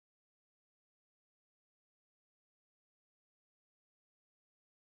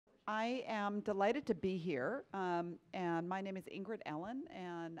I am delighted to be here, and my name is Ingrid Ellen,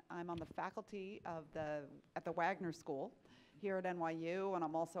 and I'm on the faculty of at the Wagner School here at NYU, and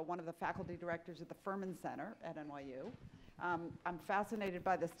I'm also one of the faculty directors at the Furman Center at NYU. I'm fascinated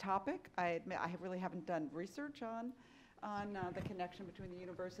by this topic. I admit I really haven't done research on the connection between the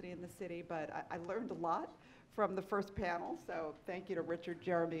university and the city, but I learned a lot from the first panel, so thank you to Richard,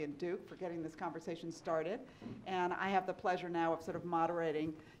 Jeremy, and Duke for getting this conversation started. And I have the pleasure now of sort of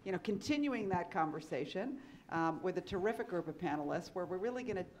moderating, continuing that conversation with a terrific group of panelists where we're really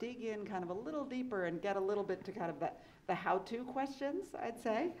going to dig in kind of a little deeper and get a little bit to kind of the how-to questions, I'd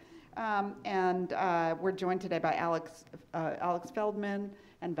say. We're joined today by Alex Feldman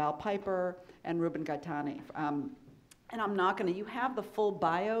and Val Piper and Ruben Gaetani. And I'm not going to, you have the full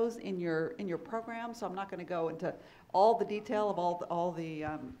bios in your program, so I'm not going to go into all the detail of all the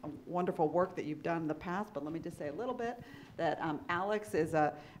wonderful work that you've done in the past, but let me just say a little bit that Alex is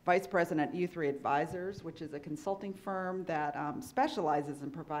a vice president at U3 Advisors, which is a consulting firm that specializes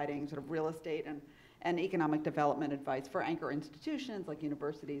in providing sort of real estate and economic development advice for anchor institutions like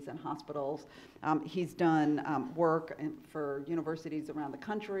universities and hospitals. He's done work for universities around the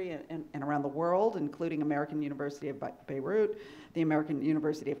country and around the world, including American University of Beirut, the American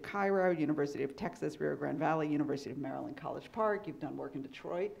University of Cairo, University of Texas, Rio Grande Valley, University of Maryland, College Park. You've done work in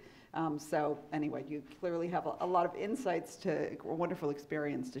Detroit. So anyway, you clearly have a lot of insights to a wonderful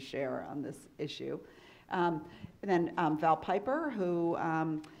experience to share on this issue. And then Val Piper, who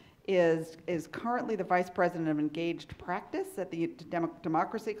is currently the Vice President of Engaged Practice at the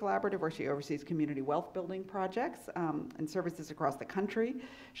Democracy Collaborative, where she oversees community wealth building projects and services across the country.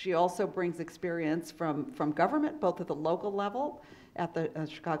 She also brings experience from government, both at the local level, at the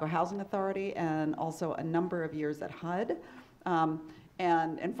Chicago Housing Authority, and also a number of years at HUD.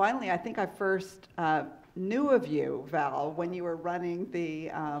 And finally, I think I first knew of you, Val, when you were running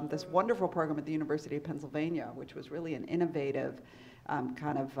this wonderful program at the University of Pennsylvania, which was really an innovative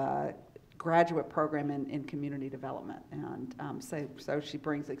kind of graduate program in community development. And so she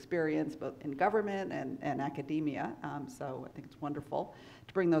brings experience both in government and academia. So I think it's wonderful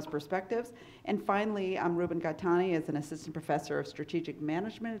to bring those perspectives. And finally, Ruben Gaetani is an assistant professor of strategic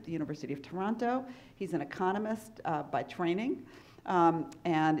management at the University of Toronto. He's an economist by training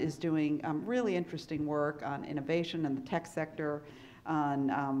and is doing really interesting work on innovation in the tech sector,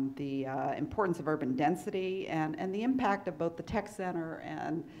 on the importance of urban density and the impact of both the tech center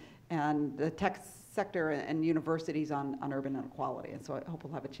and the tech sector and universities on urban inequality. And so I hope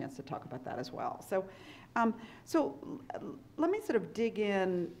we'll have a chance to talk about that as well. So, let me sort of dig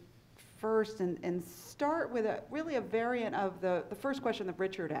in first and start with really a variant of the first question that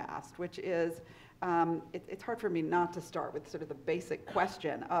Richard asked, which is, it's hard for me not to start with sort of the basic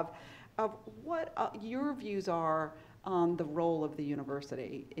question of what your views are on the role of the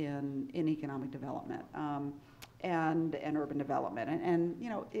university in economic development and urban development. And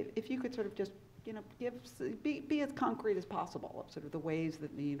if you could sort of just, be as concrete as possible of sort of the ways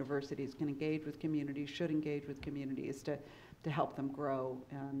that the universities can engage with communities, should engage with communities to help them grow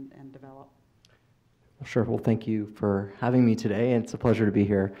and develop. Sure. Well, thank you for having me today, and it's a pleasure to be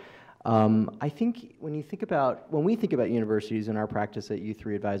here. I think when we think about universities in our practice at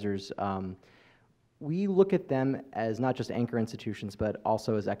U3 Advisors, we look at them as not just anchor institutions, but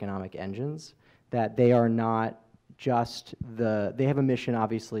also as economic engines, that they are not just they have a mission,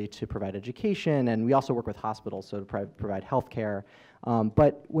 obviously, to provide education, and we also work with hospitals, so to provide healthcare.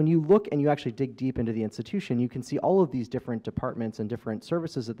 But when you look and you actually dig deep into the institution, you can see all of these different departments and different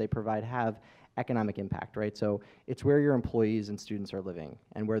services that they provide have economic impact, right? So it's where your employees and students are living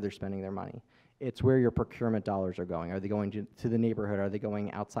and where they're spending their money. It's where your procurement dollars are going. Are they going to the neighborhood? Are they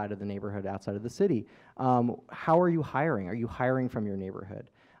going outside of the neighborhood, outside of the city? How are you hiring? Are you hiring from your neighborhood?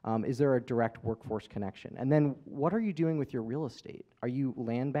 Is there a direct workforce connection? And then what are you doing with your real estate? Are you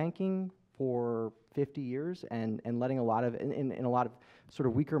land banking for 50 years and letting a lot of, in a lot of sort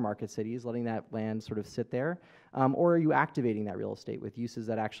of weaker market cities, letting that land sort of sit there? Or are you activating that real estate with uses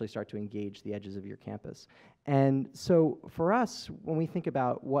that actually start to engage the edges of your campus? And so for us, when we think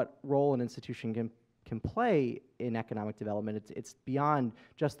about what role an institution can play in economic development, it's beyond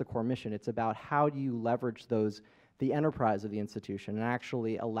just the core mission. It's about how do you leverage the enterprise of the institution and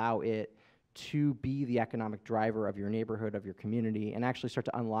actually allow it to be the economic driver of your neighborhood, of your community, and actually start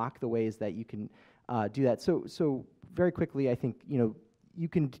to unlock the ways that you can do that. So very quickly, I think you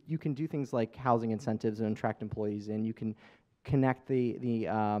can do things like housing incentives and attract employees, and you can connect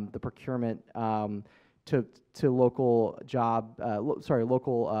the procurement to local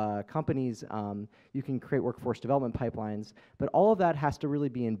local companies. You can create workforce development pipelines, but all of that has to really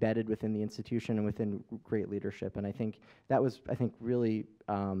be embedded within the institution and within great leadership. And I think that was,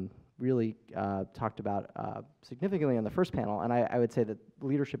 really talked about significantly on the first panel. And I would say that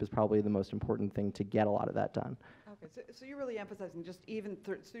leadership is probably the most important thing to get a lot of that done. Okay, so you're really emphasizing just even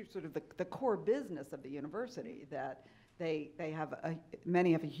through sort of the core business of the university, that they have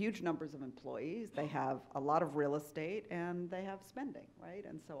many have a huge numbers of employees, they have a lot of real estate, and they have spending, right?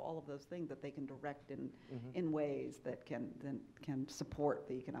 And so all of those things that they can direct in ways that can support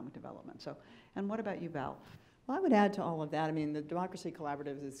the economic development. So, and what about you, Val? Well, I would add to all of that, I mean, the Democracy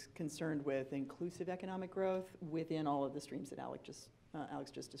Collaborative is concerned with inclusive economic growth within all of the streams that Alex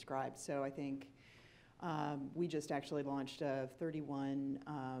just described. So I think we just actually launched a 31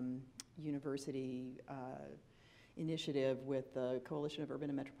 university initiative with the Coalition of Urban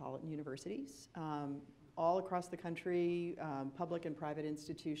and Metropolitan Universities, all across the country, public and private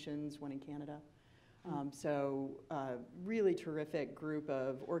institutions, one in Canada. So really terrific group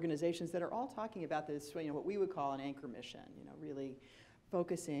of organizations that are all talking about this, what we would call an anchor mission, really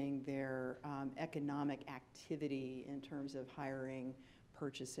focusing their economic activity in terms of hiring,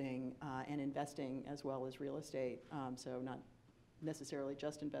 purchasing, and investing, as well as real estate. So not necessarily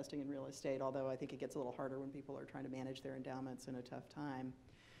just investing in real estate, although I think it gets a little harder when people are trying to manage their endowments in a tough time.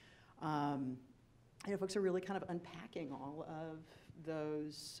 Folks are really kind of unpacking all of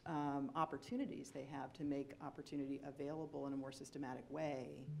those opportunities they have to make opportunity available in a more systematic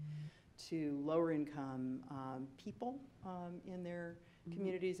way to lower income people in their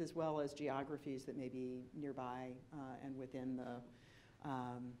communities, as well as geographies that may be nearby and within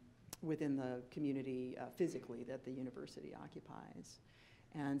the community physically that the university occupies.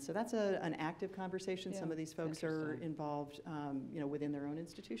 And so that's an active conversation. Yeah, some of these folks are involved within their own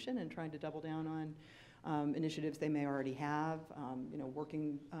institution and trying to double down on initiatives they may already have,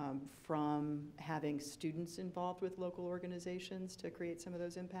 working from having students involved with local organizations to create some of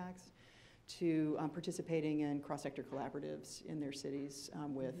those impacts, to participating in cross-sector collaboratives in their cities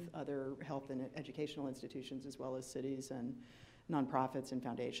with other health and educational institutions, as well as cities and nonprofits and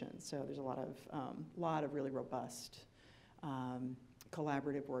foundations. So there's a lot of really robust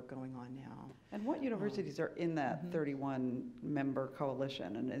collaborative work going on now. And what universities are in that 31-member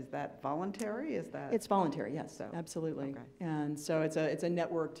coalition? And is that voluntary? It's voluntary, yes, so, absolutely. Okay. And so it's a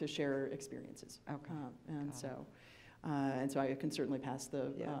network to share experiences. Okay. And so I can certainly pass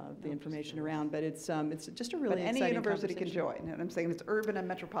the information around, but it's just a really exciting any university can join. And I'm saying it's urban and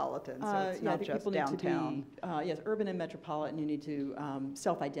metropolitan, so it's not just downtown. Yes, urban and metropolitan. You need to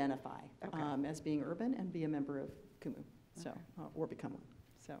self-identify as being urban and be a member of CUMU. So, or become one.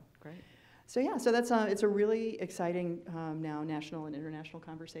 So great. So yeah, so that's it's a really exciting now national and international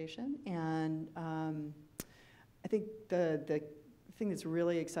conversation, and I think the thing that's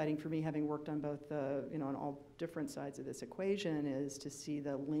really exciting for me, having worked on both on all different sides of this equation, is to see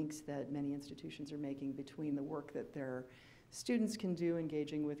the links that many institutions are making between the work that their students can do,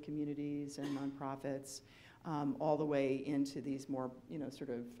 engaging with communities and nonprofits, all the way into these more,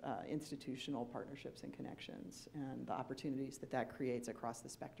 institutional partnerships and connections, and the opportunities that creates across the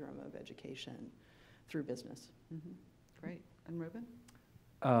spectrum of education through business. Mm-hmm. Great. And Ruben?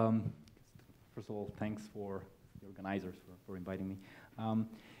 First of all, thanks for the organizers for inviting me.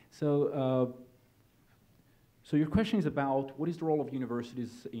 So your question is about what is the role of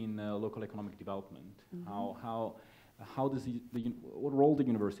universities in local economic development? Mm-hmm. How does what role the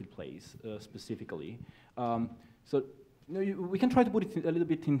university plays specifically? We can try to put it a little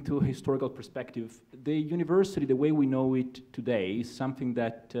bit into historical perspective. The university, the way we know it today, is something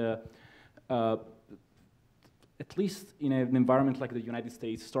that, at least in an environment like the United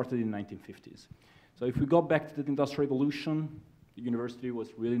States, started in the 1950s. So if we go back to the Industrial Revolution, the university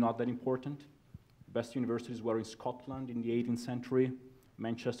was really not that important. The best universities were in Scotland in the 18th century.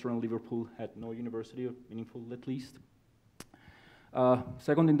 Manchester and Liverpool had no university, or meaningful at least.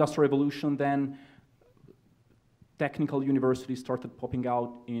 Second Industrial Revolution, then technical universities started popping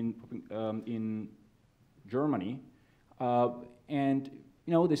out in Germany, and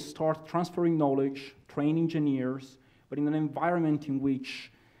they start transferring knowledge, train engineers, but in an environment in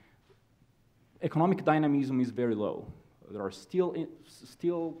which economic dynamism is very low. There are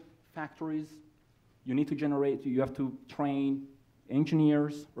steel factories. You need to generate. You have to train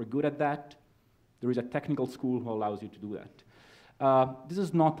engineers who are good at that. There is a technical school who allows you to do that. This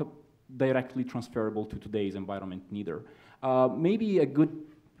is not directly transferable to today's environment neither. Maybe a good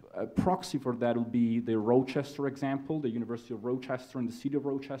proxy for that would be the Rochester example. The University of Rochester and the city of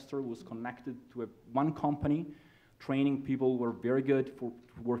Rochester was connected to one company, training people who were very good to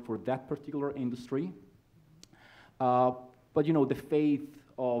work for that particular industry. But you know, the faith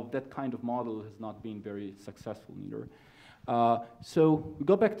of that kind of model has not been very successful either. So we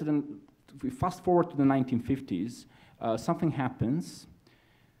go back to we fast forward to the 1950s, something happens.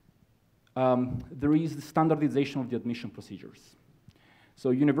 There is the standardization of the admission procedures. So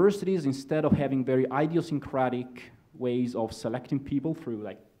universities, instead of having very idiosyncratic ways of selecting people through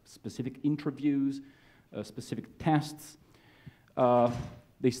like specific interviews, specific tests,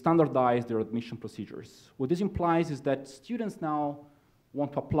 they standardize their admission procedures. What this implies is that students now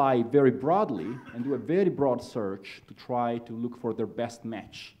want to apply very broadly and do a very broad search to try to look for their best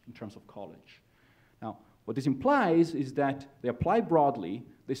match in terms of college. Now, what this implies is that they apply broadly,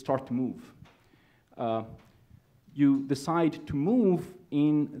 they start to move. You decide to move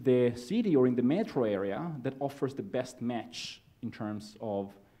in the city or in the metro area that offers the best match in terms of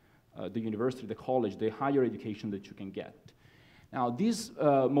the university, the college, the higher education that you can get. Now, this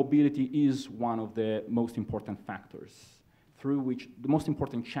mobility is one of the most important factors through which, the most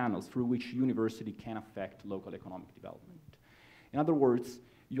important channels through which university can affect local economic development. In other words,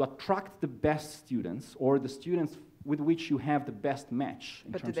 you attract the best students or the students with which you have the best match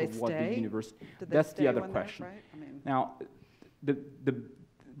in terms of what the university. That's the other question. Right? I mean, now,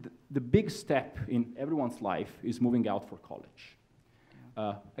 the big step in everyone's life is moving out for college.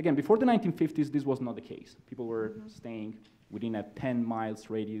 Again, before the 1950s, this was not the case. People were staying within a 10 miles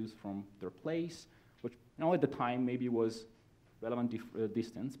radius from their place, which at the time maybe was relevant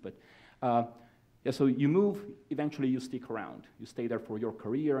distance, but yeah, so you move, eventually you stick around. You stay there for your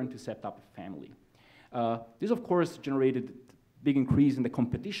career and to set up a family. This, of course, generated big increase in the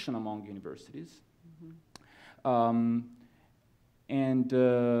competition among universities. Yeah,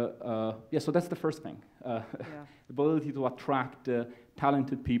 so that's the first thing. The ability to attract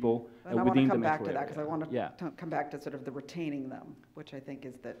talented people within the metro area. And I want to come back to that because I want to come back to sort of the retaining them, which I think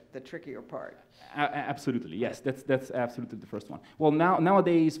is the trickier part. Absolutely, yes, that's absolutely the first one. Well,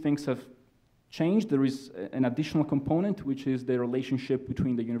 nowadays things have changed. There is an additional component, which is the relationship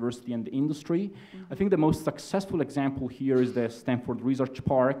between the university and the industry. I think the most successful example here is the Stanford Research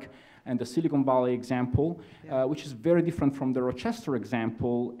Park and the Silicon Valley example, which is very different from the Rochester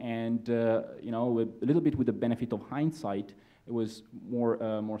example, and a little bit with the benefit of hindsight, it was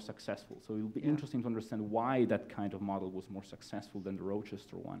more successful. So it'll be interesting to understand why that kind of model was more successful than the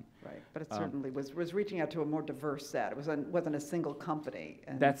Rochester one. Right, but it certainly was reaching out to a more diverse set. It wasn't a single company.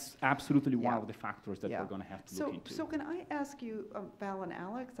 And that's absolutely one of the factors that we're going to have to look into. So can I ask you, Val and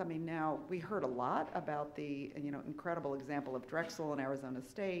Alex? I mean, now we heard a lot about the incredible example of Drexel and Arizona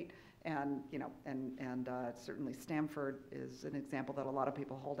State. And certainly Stanford is an example that a lot of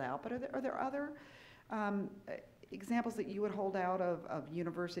people hold out. But are there other examples that you would hold out of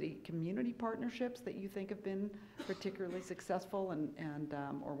university community partnerships that you think have been particularly successful and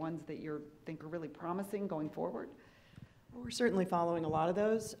or ones that you think are really promising going forward? We're certainly following a lot of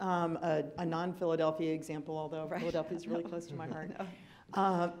those. A non-Philadelphia example, although Philadelphia is really close to my heart,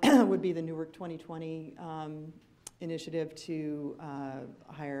 would be the Newark 2020 initiative to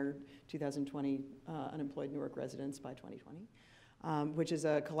hire 2020 unemployed Newark residents by 2020, which is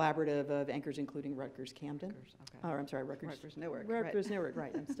a collaborative of anchors including Rutgers Camden. Or I'm sorry, Rutgers Newark. Rutgers Newark,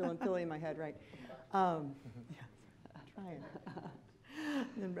 right. I'm still in Philly in my head, right. Trying.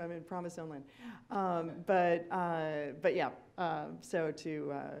 I'm in Promise Land. But yeah, so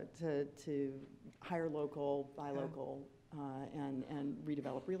to hire local, buy local, and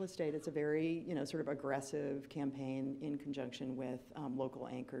redevelop real estate. It's a very, sort of aggressive campaign in conjunction with local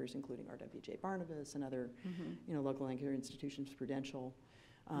anchors, including RWJ Barnabas and other, local anchor institutions, Prudential,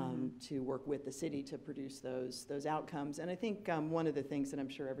 to work with the city to produce those outcomes. And I think one of the things that I'm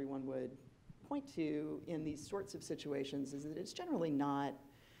sure everyone would point to in these sorts of situations is that it's generally not,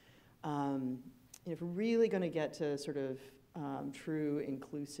 if we're really going to get to sort of true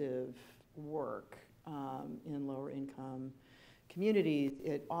inclusive work, in lower income communities,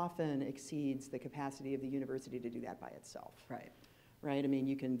 it often exceeds the capacity of the university to do that by itself. Right? I mean,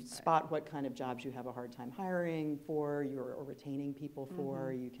 you can spot what kind of jobs you have a hard time hiring for, or retaining people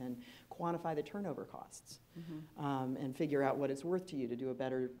for. You can quantify the turnover costs and figure out what it's worth to you to do a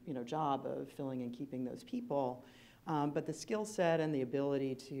better, job of filling and keeping those people. But the skill set and the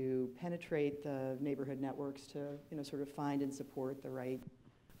ability to penetrate the neighborhood networks to, sort of find and support the right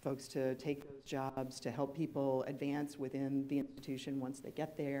folks to take those jobs, to help people advance within the institution once they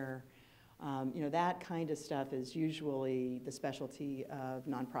get there. That kind of stuff is usually the specialty of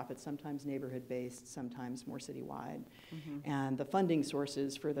nonprofits, sometimes neighborhood-based, sometimes more citywide. And the funding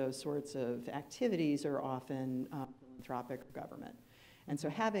sources for those sorts of activities are often philanthropic or government. And so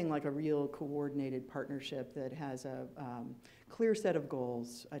having like a real coordinated partnership that has a clear set of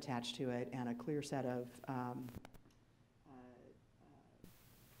goals attached to it and a clear set of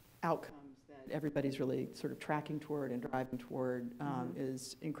outcomes that everybody's really sort of tracking toward and driving toward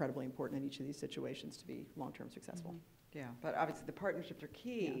is incredibly important in each of these situations to be long-term successful. Yeah, but obviously the partnerships are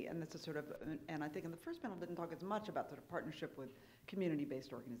key, Yeah. and this is sort of, and I think in the first panel didn't talk as much about sort of partnership with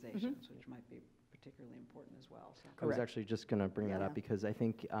community-based organizations, which might be particularly important as well. So. I was Correct. actually just going to bring that Yeah. up because I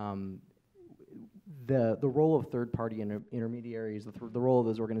think the role of third-party intermediaries, the role of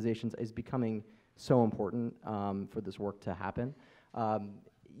those organizations is becoming so important for this work to happen.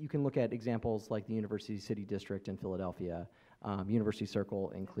 You can look at examples like the University City District in Philadelphia, University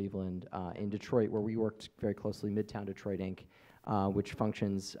Circle in Cleveland, in Detroit, where we worked very closely, Midtown Detroit Inc., which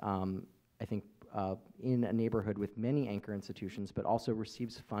functions, I think, in a neighborhood with many anchor institutions, but also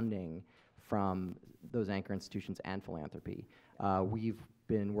receives funding from those anchor institutions and philanthropy. We've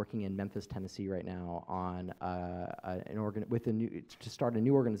been working in Memphis, Tennessee right now on to start a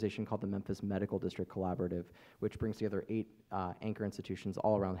new organization called the Memphis Medical District Collaborative, which brings together 8 anchor institutions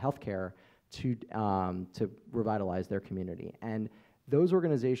all around healthcare to revitalize their community. And those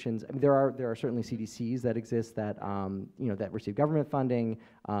organizations, I mean, there are certainly CDCs that exist that that receive government funding,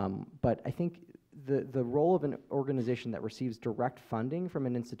 but I think the role of an organization that receives direct funding from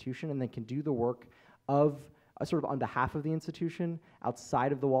an institution and then can do the work of sort of on behalf of the institution,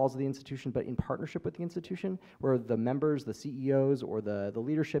 outside of the walls of the institution, but in partnership with the institution, where the members, the CEOs, or the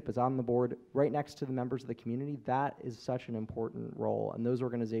leadership is on the board right next to the members of the community, that is such an important role. And those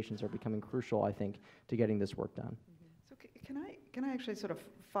organizations are becoming crucial, I think, to getting this work done. So can I actually sort of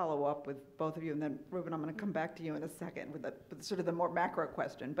follow up with both of you, and then Ruben, I'm going to come back to you in a second with sort of the more macro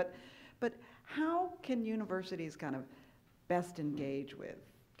question. But how can universities kind of best engage with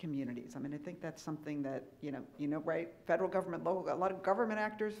communities? I mean, I think that's something that, right, federal government, local, a lot of government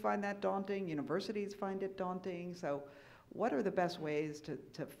actors find that daunting, universities find it daunting. So what are the best ways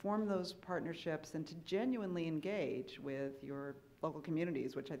to form those partnerships and to genuinely engage with your local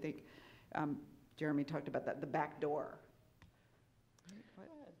communities, which I think Jeremy talked about, the back door.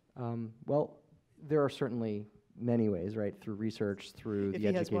 Well, there are certainly many ways, right? Through research, through the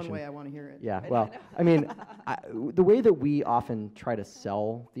education. If he has one way, I want to hear it. Yeah, well, I mean, the way that we often try to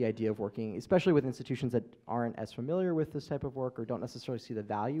sell the idea of working, especially with institutions that aren't as familiar with this type of work or don't necessarily see the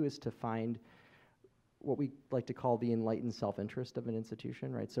value, is to find what we like to call the enlightened self-interest of an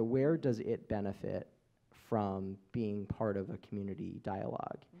institution, right? So where does it benefit from being part of a community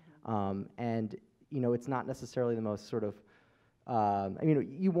dialogue? And, it's not necessarily the most sort of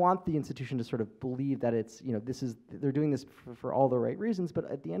you want the institution to sort of believe that it's, they're doing this for all the right reasons, but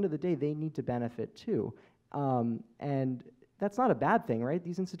at the end of the day, they need to benefit too. And that's not a bad thing, right?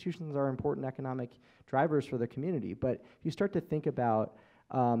 These institutions are important economic drivers for the community, but if you start to think about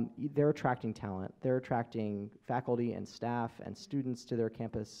they're attracting talent, they're attracting faculty and staff and students to their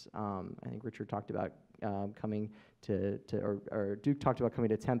campus. I think Richard talked about coming or Duke talked about coming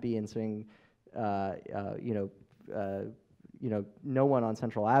to Tempe and saying, no one on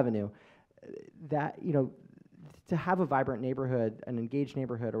Central Avenue. That, to have a vibrant neighborhood, an engaged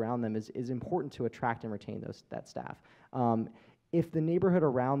neighborhood around them is important to attract and retain that staff. If the neighborhood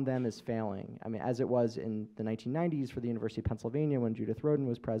around them is failing, I mean, as it was in the 1990s for the University of Pennsylvania when Judith Rodin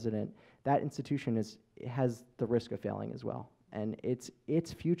was president, that institution has the risk of failing as well. And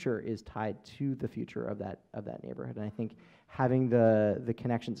its future is tied to the future of that neighborhood. And I think having the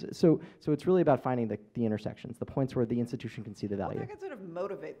connections, so it's really about finding the intersections, the points where the institution can see the value. Well, that can sort of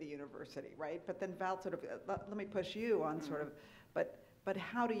motivate the university, right? But then Val sort of, let me push you on sort of, but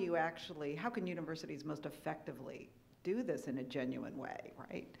how can universities most effectively do this in a genuine way,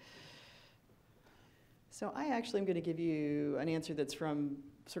 right? So I actually am going to give you an answer that's from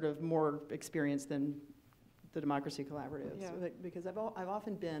sort of more experience than the democracy collaboratives, because I've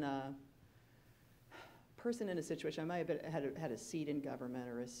often been a person in a situation. I might have had a seat in government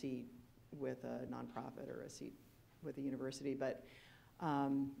or a seat with a nonprofit or a seat with a university, but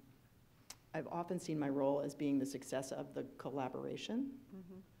I've often seen my role as being the success of the collaboration.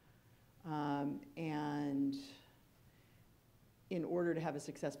 And in order to have a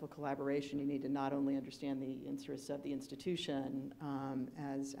successful collaboration, you need to not only understand the interests of the institution,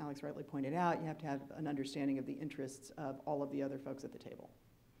 as Alex rightly pointed out, you have to have an understanding of the interests of all of the other folks at the table.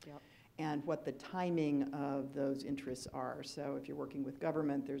 And what the timing of those interests are. So if you're working with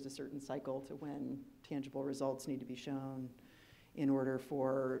government, there's a certain cycle to when tangible results need to be shown in order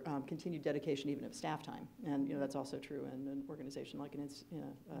for continued dedication even of staff time. And that's also true in an organization like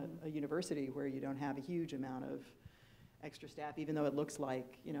a university where you don't have a huge amount of extra staff, even though it looks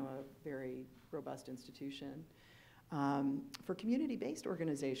like a very robust institution. For community-based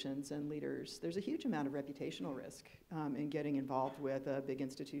organizations and leaders, there's a huge amount of reputational risk in getting involved with a big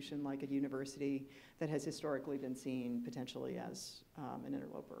institution like a university that has historically been seen potentially as an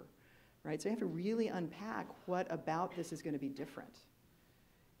interloper, right? So you have to really unpack what about this is going to be different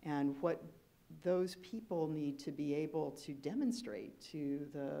and what those people need to be able to demonstrate to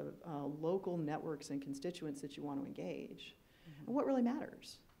the local networks and constituents that you want to engage, and what really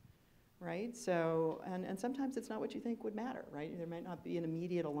matters. Right? So, and sometimes it's not what you think would matter, right? There might not be an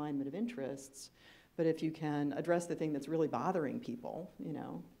immediate alignment of interests, but if you can address the thing that's really bothering people, you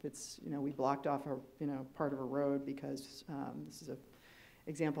know, if it's, you know, we blocked off a, you know, part of a road because this is an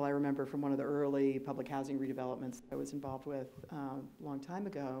example I remember from one of the early public housing redevelopments I was involved with a long time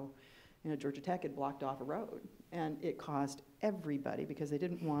ago. You know, Georgia Tech had blocked off a road, and it cost everybody, because they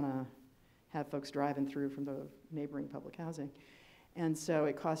didn't want to have folks driving through from the neighboring public housing. And so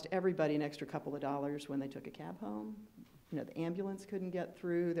it cost everybody an extra couple of dollars when they took a cab home. You know, the ambulance couldn't get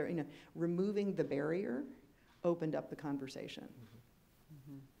through. There, you know, removing the barrier opened up the conversation,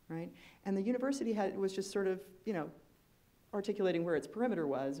 right? And the university was just sort of, you know, articulating where its perimeter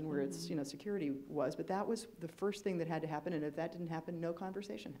was and where its, you know, security was. But that was the first thing that had to happen. And if that didn't happen, no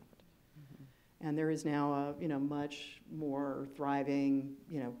conversation happened. And there is now a, you know, much more thriving,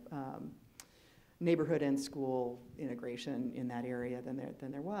 you know, neighborhood and school integration in that area than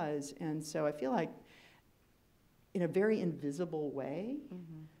there was. And so I feel like in a very invisible way,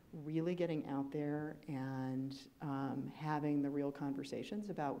 really getting out there and having the real conversations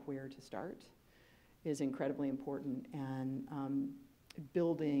about where to start is incredibly important, and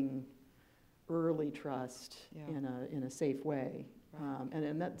building early trust in a safe way.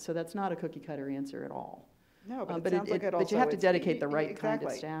 Right. So that's not a cookie cutter answer at all. No, but it sounds like it also, but you have to dedicate the right kind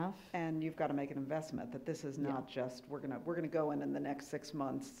of staff. And you've got to make an investment, that this is not just, we're gonna go in the next 6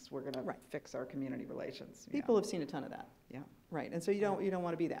 months, we're gonna fix our community relations. People have seen a ton of that. Yeah. Right, and so you don't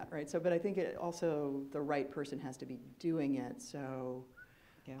want to be that, right? So, but I think it also, the right person has to be doing it, so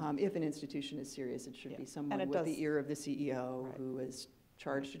if an institution is serious, it should be someone with the ear of the CEO who is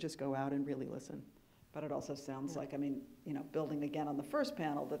charged to just go out and really listen. But it also sounds like, I mean, you know, building again on the first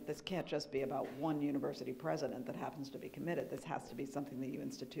panel, that this can't just be about one university president that happens to be committed. This has to be something that you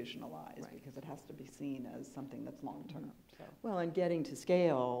institutionalize, because it has to be seen as something that's long-term. So. Well, and getting to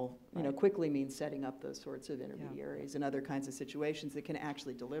scale, you know, quickly means setting up those sorts of intermediaries and other kinds of situations that can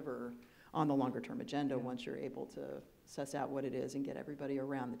actually deliver on the longer-term agenda once you're able to suss out what it is and get everybody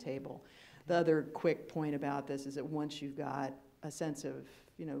around the table. The other quick point about this is that once you've got a sense of,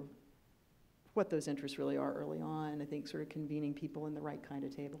 you know, what those interests really are early on, I think sort of convening people in the right kind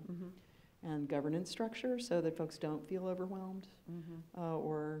of table and governance structure so that folks don't feel overwhelmed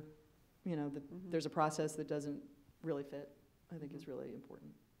or, you know, that there's a process that doesn't really fit, I think is really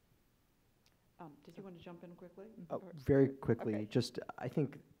important. Did you want to jump in quickly? Very quickly, just I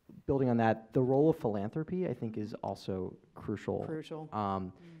think building on that, the role of philanthropy I think is also crucial.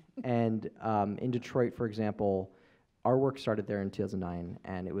 And in Detroit, for example, our work started there in 2009,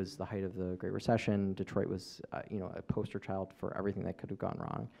 and it was the height of the Great Recession. Detroit was, you know, a poster child for everything that could have gone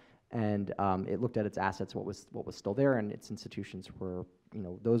wrong, and it looked at its assets, what was still there, and its institutions were, you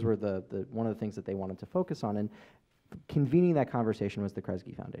know, those were the one of the things that they wanted to focus on. And convening that conversation was the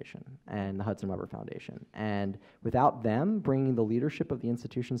Kresge Foundation and the Hudson Weber Foundation. And without them bringing the leadership of the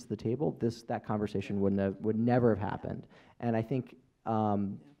institutions to the table, that conversation would never have happened. And I think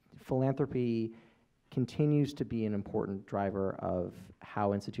philanthropy continues to be an important driver of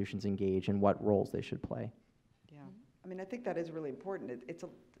how institutions engage and what roles they should play. Yeah, I mean, I think that is really important. It's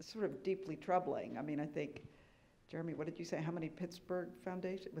sort of deeply troubling. I mean, I think, Jeremy, what did you say? How many Pittsburgh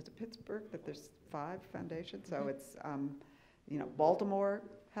foundations? Was it Pittsburgh that there's 5 foundations? So it's, you know, Baltimore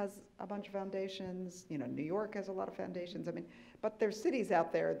has a bunch of foundations. You know, New York has a lot of foundations. I mean, but there's cities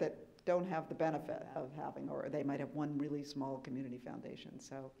out there that don't have the benefit of having, or they might have one really small community foundation.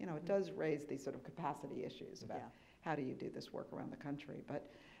 So, you know, it does raise these sort of capacity issues about how do you do this work around the country.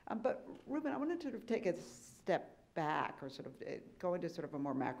 But Ruben, I wanted to sort of take a step back, or sort of go into sort of a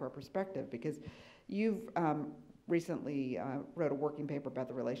more macro perspective, because you've recently wrote a working paper about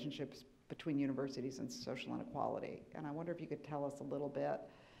the relationships between universities and social inequality. And I wonder if you could tell us a little bit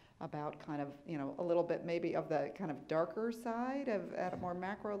about kind of, you know, a little bit maybe of the kind of darker side of, at a more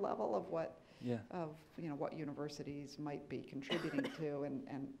macro level, of what, of, you know, what universities might be contributing to,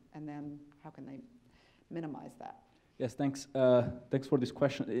 and then how can they minimize that? Yes, thanks. Thanks for this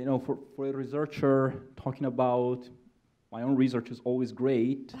question. You know, for a researcher, talking about my own research is always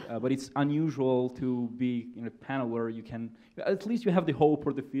great, but it's unusual to be in a panel where you can, at least you have the hope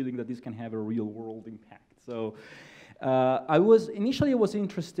or the feeling that this can have a real world impact. So Initially I was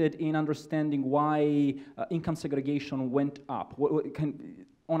interested in understanding why income segregation went up,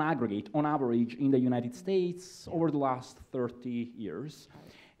 on average in the United States over the last 30 years.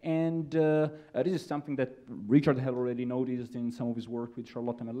 And this is something that Richard had already noticed in some of his work with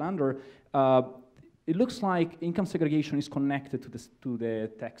Charlotte Melander. It looks like income segregation is connected to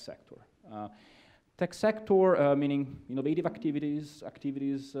the tech sector. Tech sector, meaning innovative activities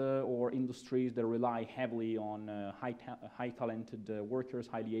or industries that rely heavily on high talented workers,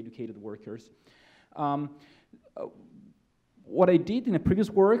 highly educated workers. What I did in a previous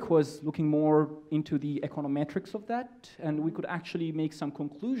work was looking more into the econometrics of that, and we could actually make some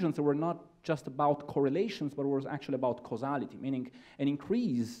conclusions that were not just about correlations, but was actually about causality, meaning an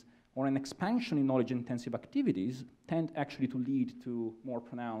increase or an expansion in knowledge-intensive activities tend actually to lead to more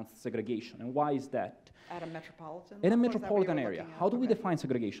pronounced segregation. And why is that? At a metropolitan? In a metropolitan area. How do we define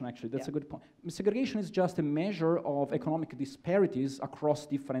segregation, actually? That's a good point. Segregation is just a measure of economic disparities across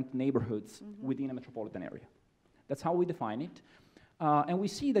different neighborhoods within a metropolitan area. That's how we define it. And we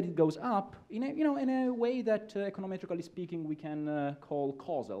see that it goes up in a way that, econometrically speaking, we can call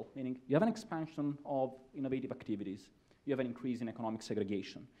causal, meaning you have an expansion of innovative activities, you have an increase in economic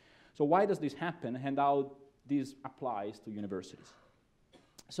segregation. So why does this happen, and how this applies to universities?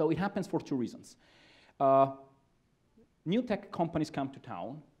 So it happens for two reasons. New tech companies come to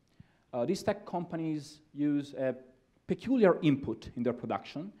town. These tech companies use a peculiar input in their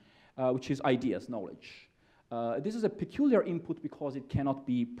production, which is ideas, knowledge. This is a peculiar input because it cannot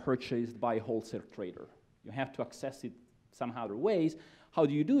be purchased by a wholesale trader. You have to access it some other ways. How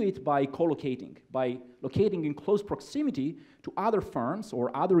do you do it? By co-locating, by locating in close proximity to other firms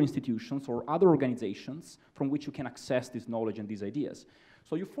or other institutions or other organizations from which you can access this knowledge and these ideas.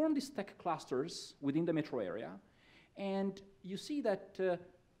 So you form these tech clusters within the metro area, and you see that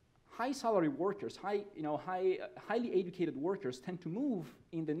high salary workers, highly educated workers tend to move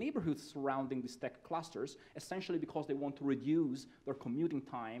in the neighborhoods surrounding these tech clusters, essentially because they want to reduce their commuting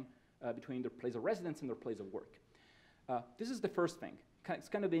time between their place of residence and their place of work. This is the first thing. It's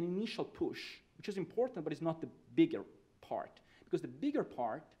kind of an initial push, which is important, but it's not the bigger part. Because the bigger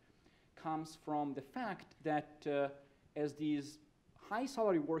part comes from the fact that as these high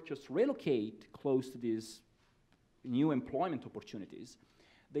salary workers relocate close to these new employment opportunities,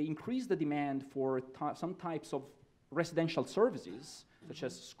 they increase the demand for some types of residential services, such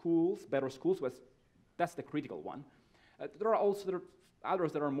as schools, better schools. That's the critical one. There are also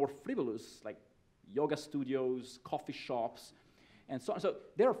others that are more frivolous, like yoga studios, coffee shops, and so on. So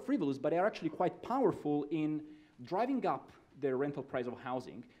they are frivolous, but they are actually quite powerful in driving up the rental price of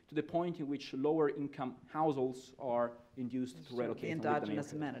housing to the point in which lower income households are induced to relocate. The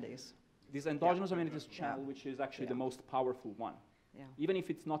endogenous amenities. This endogenous amenities channel, which is actually the most powerful one. Yeah. Even if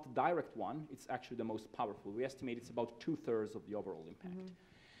it's not a direct one, it's actually the most powerful. We estimate it's about 2/3 of the overall impact.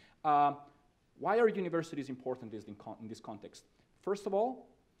 Why are universities important in this context? First of all,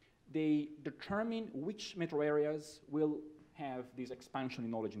 they determine which metro areas will have this expansion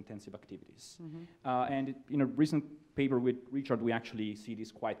in knowledge-intensive activities. And in a recent paper with Richard, we actually see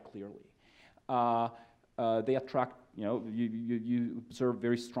this quite clearly. They attract, you observe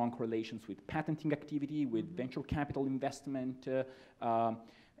very strong correlations with patenting activity, with venture capital investment.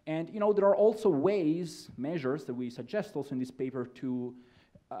 And there are also measures that we suggest also in this paper to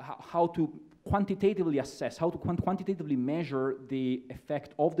how to quantitatively assess, how to quantitatively measure the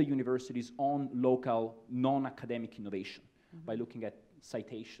effect of the universities on local non-academic innovation by looking at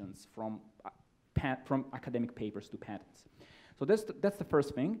citations from academic papers to patents. So that's the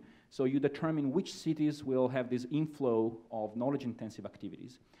first thing. So you determine which cities will have this inflow of knowledge-intensive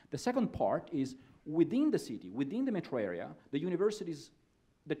activities. The second part is within the city, within the metro area, the universities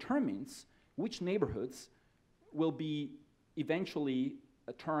determines which neighborhoods will be eventually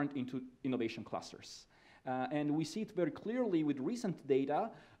turned into innovation clusters. And we see it very clearly with recent data,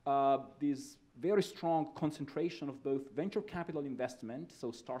 this very strong concentration of both venture capital investment,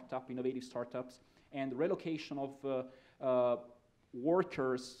 so innovative startups, and relocation of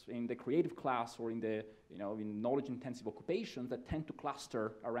workers in the creative class or in the in knowledge-intensive occupations that tend to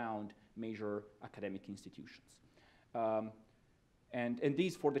cluster around major academic institutions. And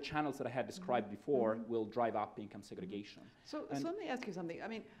these, for the channels that I had described before, will drive up income segregation. So let me ask you something. I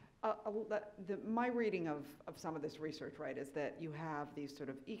mean, my reading of some of this research, right, is that you have these sort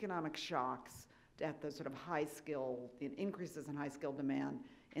of economic shocks at the sort of increases in high skill demand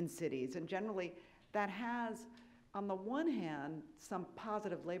in cities. And generally, that has, on the one hand, some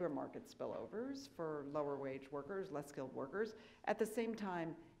positive labor market spillovers for lower wage workers, less skilled workers. At the same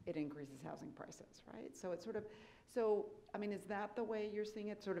time, it increases housing prices, right? So it's sort of, I mean, is that the way you're seeing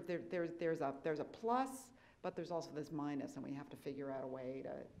it? Sort of there's a plus, but there's also this minus, and we have to figure out a way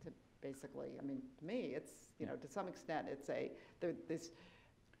to basically, I mean, to me, it's, you know, to some extent, it's this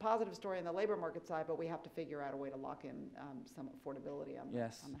positive story on the labor market side, but we have to figure out a way to lock in some affordability on the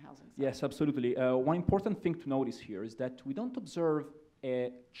housing side. Yes, absolutely. One important thing to notice here is that we don't observe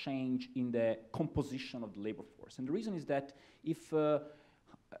a change in the composition of the labor force. And the reason is that if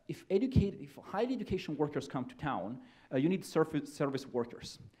highly educated workers come to town, you need service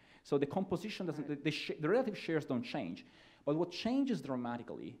workers. So the composition doesn't, the relative shares don't change. But what changes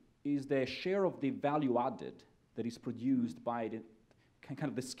dramatically is the share of the value added that is produced by the kind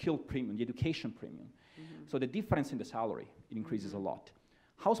of the skill premium, the education premium. Mm-hmm. So the difference in the salary, it increases a lot.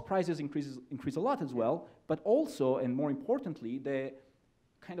 House prices increase a lot as well, but also, and more importantly, the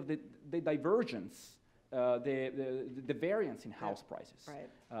kind of the divergence, the variance in house prices. Right.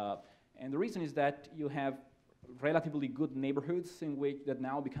 And the reason is that you have relatively good neighborhoods in which that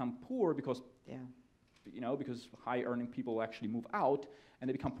now become poor because, you know, because high-earning people actually move out, and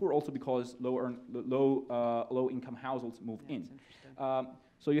they become poor also because low-income households move in.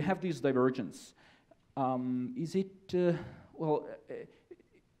 So you have this divergence. Is it well?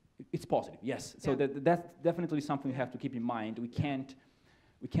 It's positive, yes. So that's definitely something we have to keep in mind. We can't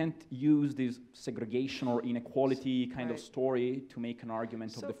use this segregation or inequality kind of story to make an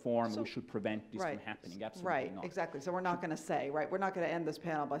argument of the form we should prevent this from happening. Absolutely not. Exactly. So we're not going to say, we're not going to end this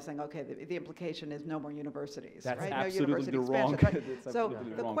panel by saying, okay, the implication is no more universities. That's right? absolutely no wrong. So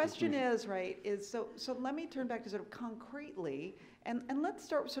the question is, so let me turn back to sort of concretely, and let's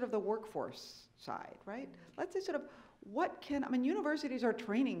start with sort of the workforce side, right? Let's say sort of universities are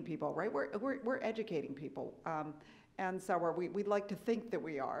training people, right? We're educating people. And so we'd like to think that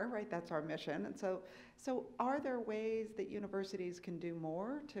we are, right? That's our mission. And so are there ways that universities can do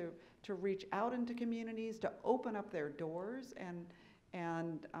more to reach out into communities, to open up their doors and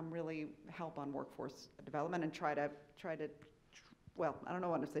really help on workforce development and try to, well, I don't know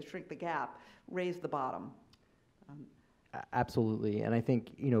what to say, shrink the gap, raise the bottom? Absolutely, and I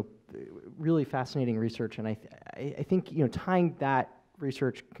think, you know, really fascinating research, and I think, you know, tying that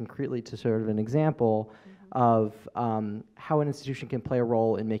research concretely to sort of an example of how an institution can play a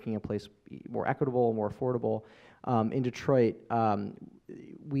role in making a place more equitable, more affordable. In Detroit,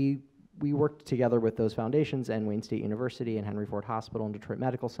 we worked together with those foundations and Wayne State University and Henry Ford Hospital and Detroit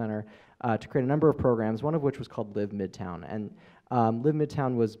Medical Center to create a number of programs, one of which was called Live Midtown. And Live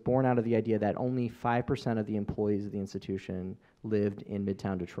Midtown was born out of the idea that only 5% of the employees of the institution lived in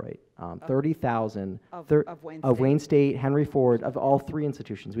Midtown Detroit. 30,000 of Wayne State, Henry Ford, of all three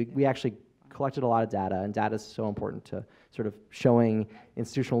institutions. We actually collected a lot of data, and data is so important to sort of showing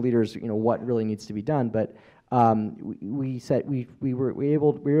institutional leaders, you know, what really needs to be done. But we said we were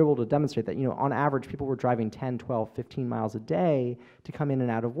able to demonstrate that, you know, on average, people were driving 10, 12, 15 miles a day to come in and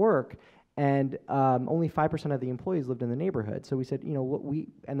out of work, and only 5% of the employees lived in the neighborhood. So we said, you know,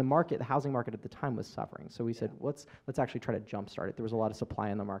 the housing market at the time was suffering. So we said, let's actually try to jumpstart it. There was a lot of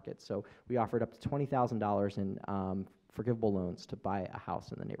supply in the market, so we offered up to $20,000 in forgivable loans to buy a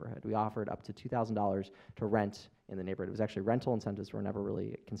house in the neighborhood. We offered up to $2,000 to rent in the neighborhood. It was actually rental incentives were never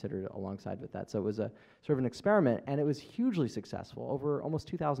really considered alongside with that. So it was a sort of an experiment, and it was hugely successful. Over almost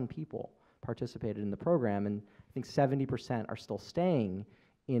 2,000 people participated in the program, and I think 70% are still staying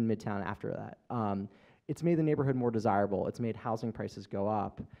in Midtown after that. It's made the neighborhood more desirable. It's made housing prices go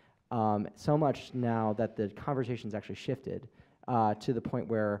up so much now that the conversation's actually shifted to the point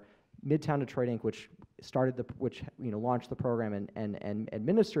where Midtown Detroit Inc., which launched the program and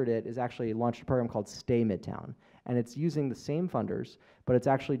administered it, is actually launched a program called Stay Midtown, and it's using the same funders, but it's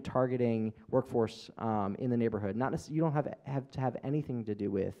actually targeting workforce in the neighborhood. You don't have to have anything to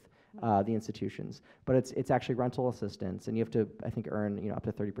do with the institutions, but it's actually rental assistance, and you have to, I think, earn, you know, up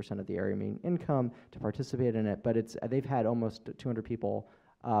to 30% of the area mean income to participate in it. But they've had almost 200 people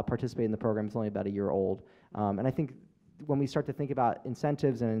participate in the program. It's only about a year old, and I think when we start to think about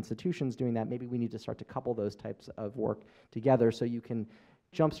incentives and institutions doing that, maybe we need to start to couple those types of work together so you can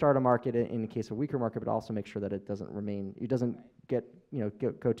jumpstart a market in the case of a weaker market, but also make sure that it doesn't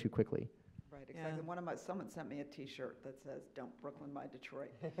go too quickly. Right, exactly. Yeah. Someone sent me a T-shirt that says "Don't Brooklyn my Detroit."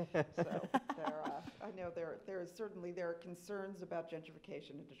 So I know there are concerns about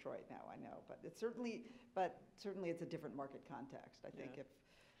gentrification in Detroit now. I know, but certainly it's a different market context. I think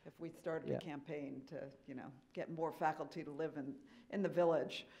if we started a campaign to, you know, get more faculty to live in the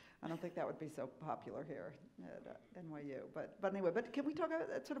village, I don't think that would be so popular here at NYU. But anyway, can we talk about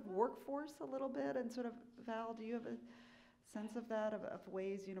that sort of workforce a little bit, and sort of, Val, do you have a sense of that, of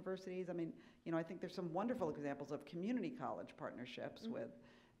ways universities, I mean, you know, I think there's some wonderful examples of community college partnerships with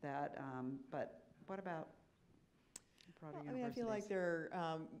that, but what about broader Well, I mean, I feel like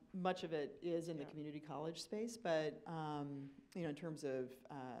much of it is in the community college space, but in terms of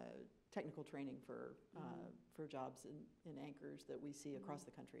technical training for jobs in anchors that we see across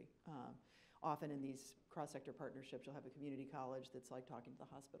the country. Often in these cross-sector partnerships, you'll have a community college that's like talking to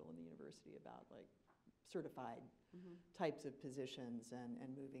the hospital and the university about like certified types of positions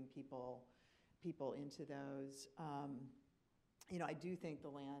and moving people into those. I do think the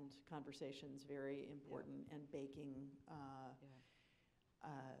land conversation's very important, and baking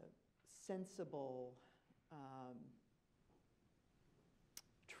sensible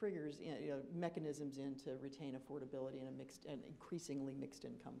triggers, mechanisms in to retain affordability in a mixed and increasingly mixed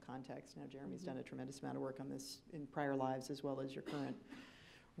income context. Now, Jeremy's done a tremendous amount of work on this in prior lives as well as your current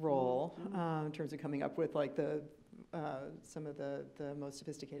role in terms of coming up with like some of the most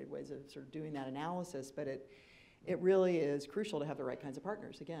sophisticated ways of sort of doing that analysis. But it really is crucial to have the right kinds of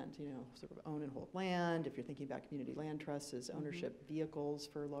partners, again, to sort of own and hold land. If you're thinking about community land trusts as ownership vehicles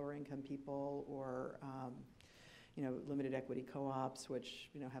for lower income people, or limited equity co-ops, which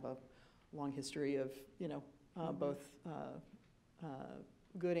have a long history of both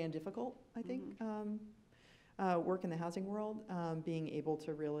good and difficult, I think, work in the housing world. Being able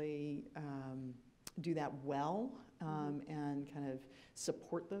to really do that well and kind of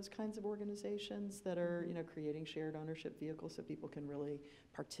support those kinds of organizations that are creating shared ownership vehicles so people can really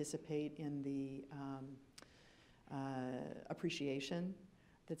participate in the appreciation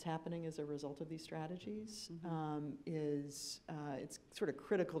that's happening as a result of these strategies it's sort of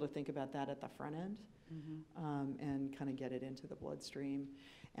critical to think about that at the front end and kind of get it into the bloodstream.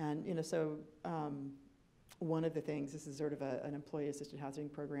 And one of the things, this is sort of an employee-assisted housing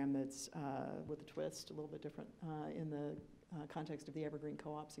program that's with a twist, a little bit different in the context of the Evergreen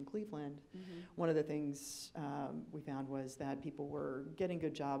Co-ops in Cleveland. One of the things we found was that people were getting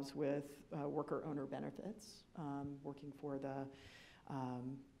good jobs with worker-owner benefits, working for the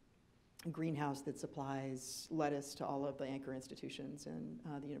greenhouse that supplies lettuce to all of the anchor institutions in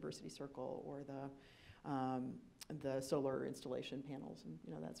the university circle, or the solar installation panels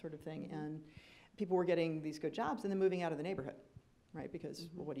and that sort of thing. And people were getting these good jobs and then moving out of the neighborhood, right? Because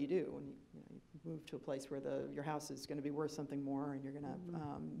well, what do you do when you move to a place where your house is going to be worth something more and you're going to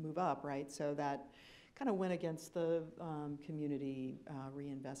move up, right? So that kind of went against the community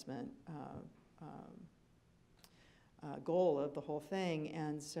reinvestment goal of the whole thing.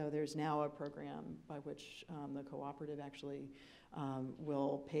 And so there's now a program by which the cooperative actually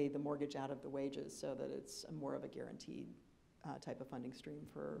will pay the mortgage out of the wages, so that it's more of a guaranteed type of funding stream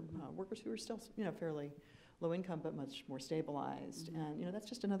for workers who are still fairly low income but much more stabilized. And that's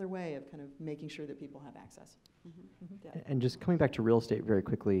just another way of kind of making sure that people have access. And just coming back to real estate very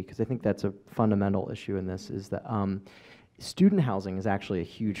quickly, because I think that's a fundamental issue in this, is that student housing is actually a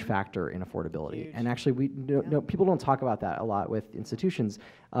huge factor in affordability. And actually, people don't talk about that a lot with institutions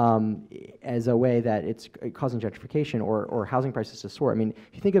as a way that it's causing gentrification or housing prices to soar. I mean,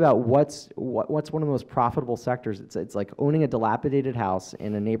 if you think about what's one of the most profitable sectors, it's like owning a dilapidated house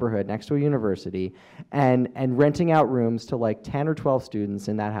in a neighborhood next to a university and renting out rooms to like 10 or 12 students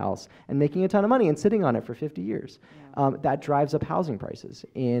in that house and making a ton of money and sitting on it for 50 years. That drives up housing prices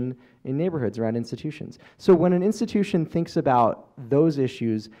in neighborhoods around institutions. So when an institution thinks about those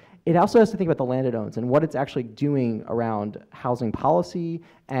issues, it also has to think about the land it owns and what it's actually doing around housing policy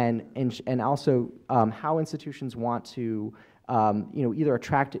and also how institutions want to either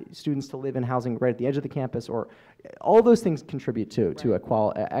attract students to live in housing right at the edge of the campus, or all those things contribute to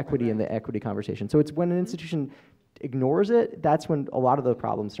equity in the equity conversation. So it's when an institution ignores it, that's when a lot of the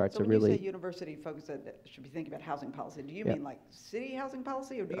problems start to really. So when you say university folks that should be thinking about housing policy, do you mean like city housing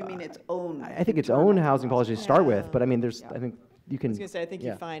policy, or do you mean its own? I think its own housing policy to start with, but I mean, there's, I think you can. I was going to say, I think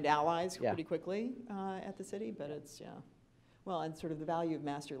you find allies pretty quickly at the city, but it's, well, and sort of the value of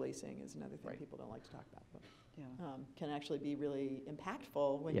master leasing is another thing people don't like to talk about, but can actually be really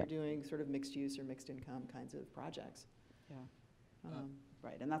impactful when you're doing sort of mixed use or mixed income kinds of projects.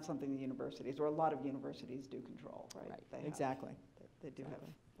 Right, and that's something the universities, or a lot of universities, do control, right? Exactly. They do have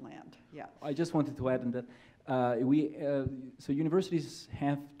land, I just wanted to add on that. So universities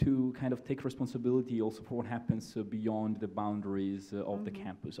have to kind of take responsibility also for what happens beyond the boundaries of the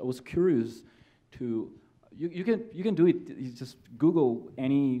campus. I was curious to, you can do it, you just Google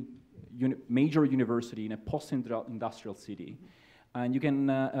any major university in a post-industrial city, and you can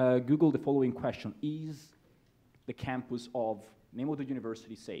Google the following question: is the campus of name of the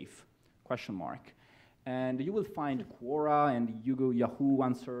university safe? ? And you will find Quora and Yahoo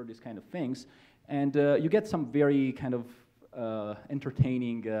answer these kind of things, and you get some very kind of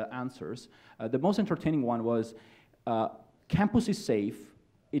entertaining answers. The most entertaining one was, campus is safe,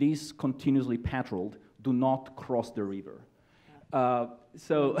 it is continuously patrolled, do not cross the river.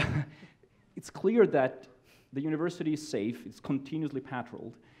 So it's clear that the university is safe. It's continuously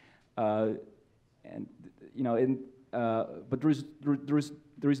patrolled, and you know, but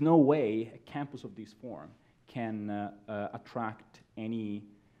there is no way a campus of this form can attract any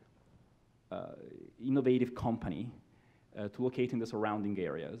innovative company to locate in the surrounding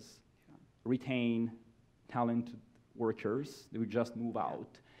areas, retain talented workers. They would just move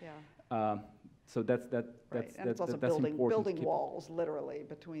out. Yeah. So that's Right, and it's also building walls, literally,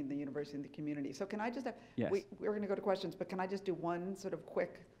 between the university and the community. So can I just have, Yes. we're going to go to questions, but can I just do one sort of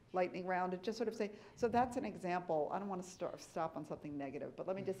quick lightning round and just sort of say, so that's an example, I don't want to stop on something negative, but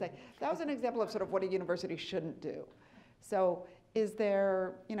let me just say, that was an example of sort of what a university shouldn't do. So is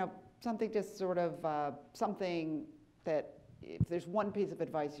there, you know, something just sort of, something that, if there's one piece of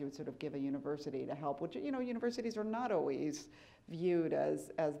advice you would sort of give a university to help, which, you know, universities are not always viewed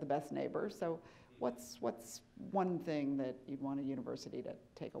as the best neighbors, so what's one thing that you'd want a university to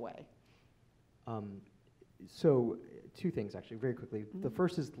take away? So two things, actually, very quickly. Mm-hmm. The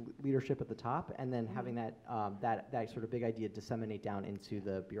first is leadership at the top, and then having that, that sort of big idea disseminate down into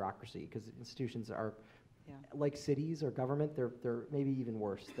the bureaucracy, because institutions are, like cities or government, they're maybe even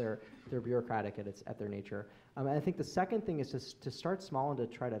worse. They're bureaucratic at their nature. And I think the second thing is just to start small and to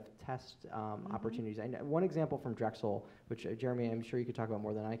try to test opportunities. And one example from Drexel, which Jeremy, I'm sure you could talk about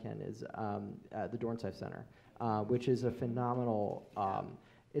more than I can, is the Dornsife Center, which is a phenomenal.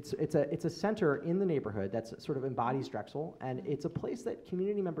 It's a center in the neighborhood that sort of embodies Drexel, and it's a place that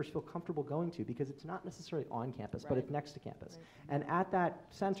community members feel comfortable going to because it's not necessarily on campus, but it's next to campus. Right. And at that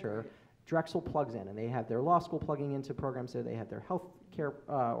center, Drexel plugs in, and they have their law school plugging into programs there. They have their health care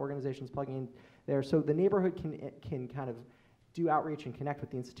organizations plugging in there. So the neighborhood can kind of do outreach and connect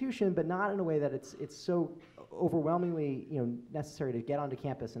with the institution, but not in a way that it's so overwhelmingly necessary to get onto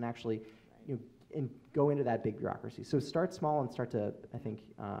campus and actually and go into that big bureaucracy. So start small and start to, I think,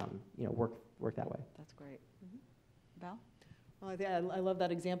 work that way. That's great. Mm-hmm. Val? Well, I love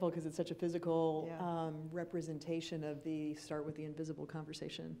that example because it's such a physical representation of the start with the invisible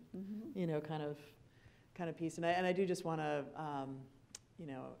conversation, kind of piece. And I do just want to,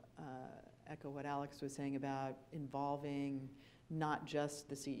 echo what Alex was saying about involving not just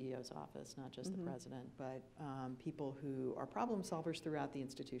the CEO's office, not just the president, but people who are problem solvers throughout the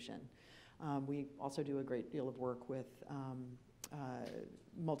institution. We also do a great deal of work with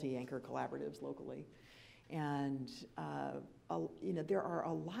multi-anchor collaboratives locally. And there are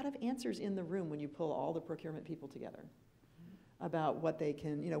a lot of answers in the room when you pull all the procurement people together about what they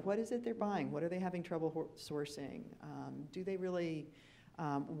can, what is it they're buying? What are they having trouble sourcing? Do they really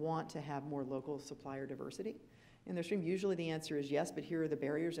want to have more local supplier diversity in their stream? Usually the answer is yes, but here are the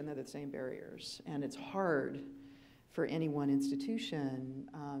barriers, and they're the same barriers. And it's hard for any one institution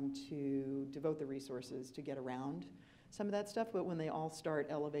to devote the resources to get around some of that stuff, but when they all start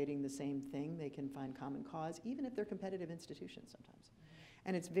elevating the same thing, they can find common cause, even if they're competitive institutions sometimes.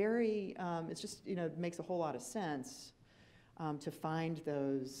 And it's very, it's just, it makes a whole lot of sense to find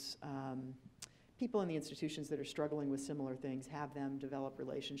those people in the institutions that are struggling with similar things, have them develop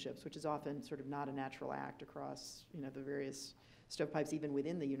relationships, which is often sort of not a natural act across, the various stovepipes, even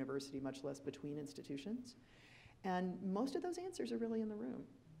within the university, much less between institutions. And most of those answers are really in the room.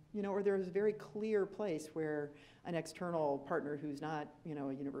 Or there's a very clear place where an external partner who's not, a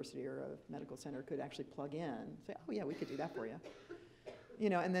university or a medical center could actually plug in, say, oh yeah, we could do that for you.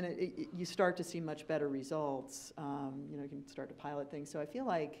 And then you start to see much better results. You can start to pilot things. So I feel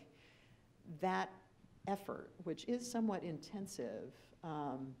like that effort, which is somewhat intensive,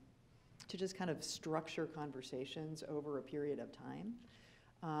 to just kind of structure conversations over a period of time,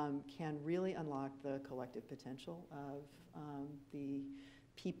 can really unlock the collective potential of the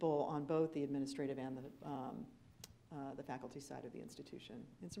people on both the administrative and the faculty side of the institution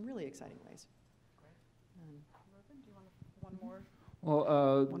in some really exciting ways. Ruben, do you want one more?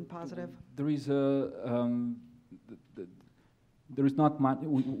 Well, one positive? There is there is not much.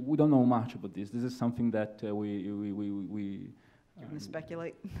 We don't know much about this. This is something that we You're going to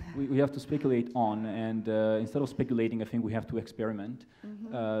speculate? we have to speculate on, and instead of speculating, I think we have to experiment.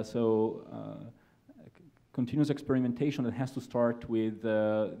 Continuous experimentation that has to start with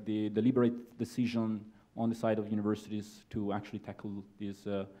the deliberate decision on the side of universities to actually tackle these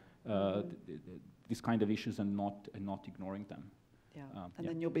kind of issues and not ignoring them. Yeah, and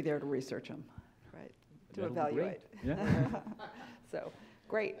then you'll be there to research them, right? To That'll evaluate. Yeah. So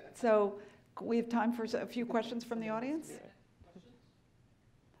great. So we have time for a few questions from the audience.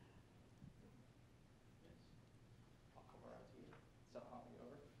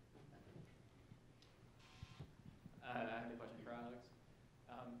 I have a question for Alex.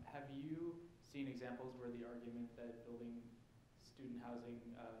 Have you seen examples where the argument that building student housing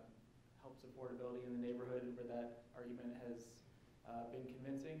helps affordability in the neighborhood, where that argument has been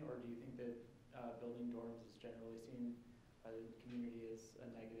convincing, or do you think that building dorms is generally seen by the community as a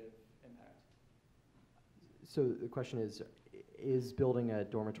negative impact? So the question is building a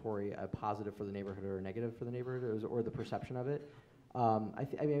dormitory a positive for the neighborhood or a negative for the neighborhood, or the perception of it? I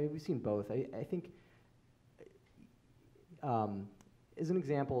mean, we've seen both. I think, as an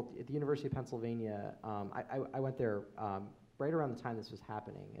example, at the University of Pennsylvania, I went there right around the time this was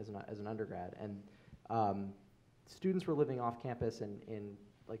happening as an undergrad, and students were living off campus in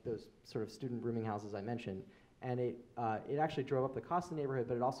like those sort of student rooming houses I mentioned, and it actually drove up the cost of the neighborhood,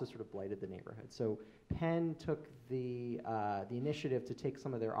 but it also sort of blighted the neighborhood. So Penn took the initiative to take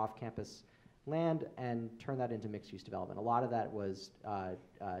some of their off-campus land and turn that into mixed-use development. A lot of that was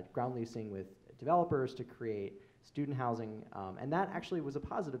ground leasing with developers to create student housing, and that actually was a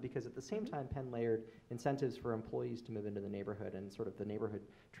positive because at the same time Penn layered incentives for employees to move into the neighborhood, and sort of the neighborhood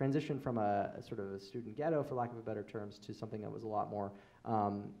transitioned from a sort of a student ghetto, for lack of a better terms, to something that was a lot more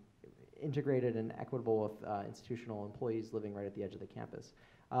integrated and equitable with institutional employees living right at the edge of the campus.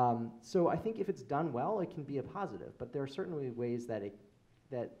 So I think if it's done well, it can be a positive, but there are certainly ways that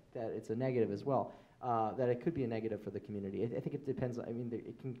it's a negative as well. That it could be a negative for the community. I think it depends. I mean,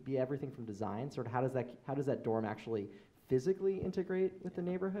 it can be everything from design, sort of how does that dorm actually physically integrate with the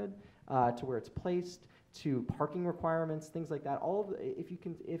neighborhood, to where it's placed, to parking requirements, things like that. All of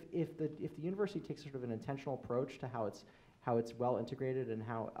if the university takes sort of an intentional approach to how it's well integrated, and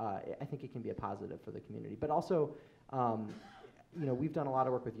how I think it can be a positive for the community. But also, we've done a lot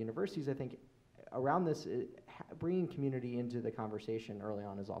of work with universities. I think around this, bringing community into the conversation early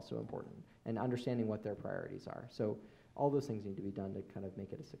on is also important, and understanding what their priorities are. So all those things need to be done to kind of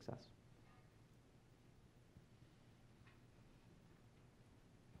make it a success.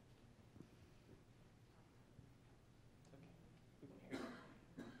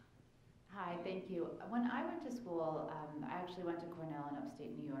 Hi, thank you. When I went to school, I actually went to Cornell in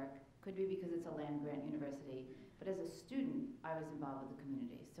upstate New York. Could be because it's a land-grant university. But as a student, I was involved with the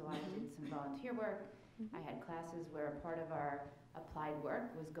community. So I did some volunteer work. I had classes where part of our applied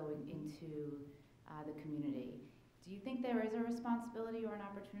work was going into the community. Do you think there is a responsibility or an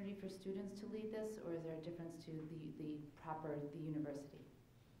opportunity for students to lead this, or is there a difference to the university?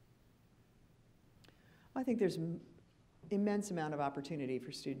 I think there's immense amount of opportunity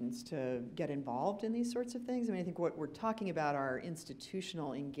for students to get involved in these sorts of things. I mean, I think what we're talking about are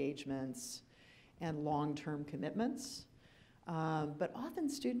institutional engagements and long-term commitments. But often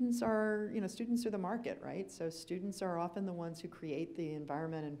students are the market, right? So students are often the ones who create the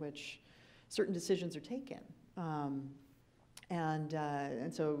environment in which certain decisions are taken.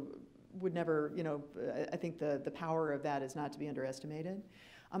 And so would never, I think the power of that is not to be underestimated.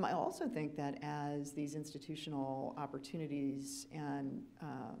 I also think that as these institutional opportunities and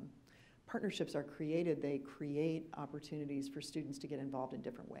partnerships are created, they create opportunities for students to get involved in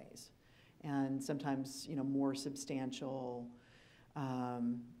different ways. And sometimes, more substantial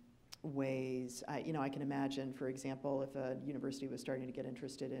ways. I can imagine, for example, if a university was starting to get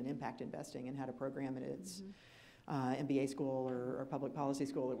interested in impact investing and had a program in its MBA school or public policy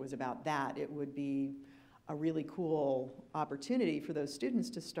school that was about that, it would be a really cool opportunity for those students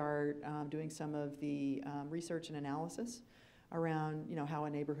to start doing some of the research and analysis around, how a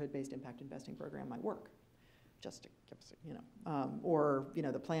neighborhood-based impact investing program might work. Just to, or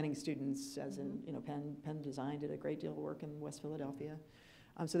the planning students, as in Penn Design did a great deal of work in West Philadelphia.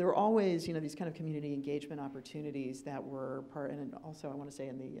 So there were always these kind of community engagement opportunities that were part, and also I want to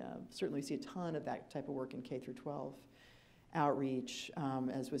say certainly we see a ton of that type of work in K through 12 outreach,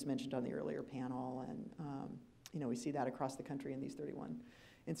 as was mentioned on the earlier panel, and we see that across the country in these 31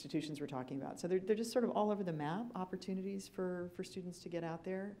 institutions we're talking about. So they're just sort of all over the map, opportunities for students to get out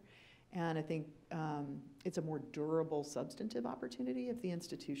there. And I think it's a more durable, substantive opportunity if the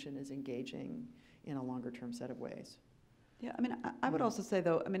institution is engaging in a longer-term set of ways. Yeah, I mean, I would also say,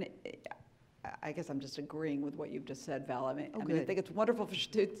 though, I guess I'm just agreeing with what you've just said, Val. I think it's wonderful for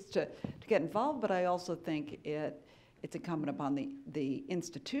students to get involved, but I also think it's incumbent upon the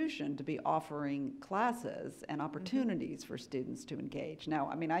institution to be offering classes and opportunities for students to engage. Now,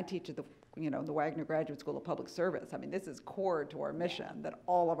 I teach at the Wagner Graduate School of Public Service. This is core to our mission, that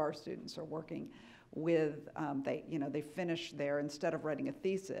all of our students are working with, they finish there, instead of writing a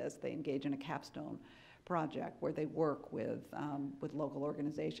thesis, they engage in a capstone project where they work with local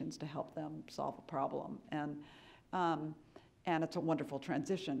organizations to help them solve a problem. And it's a wonderful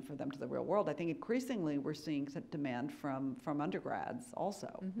transition for them to the real world. I think increasingly we're seeing demand from undergrads also,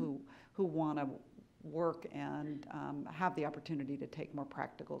 who want to work and have the opportunity to take more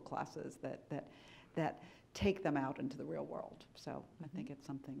practical classes that take them out into the real world. So I think it's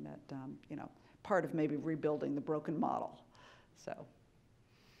something that, part of maybe rebuilding the broken model. So.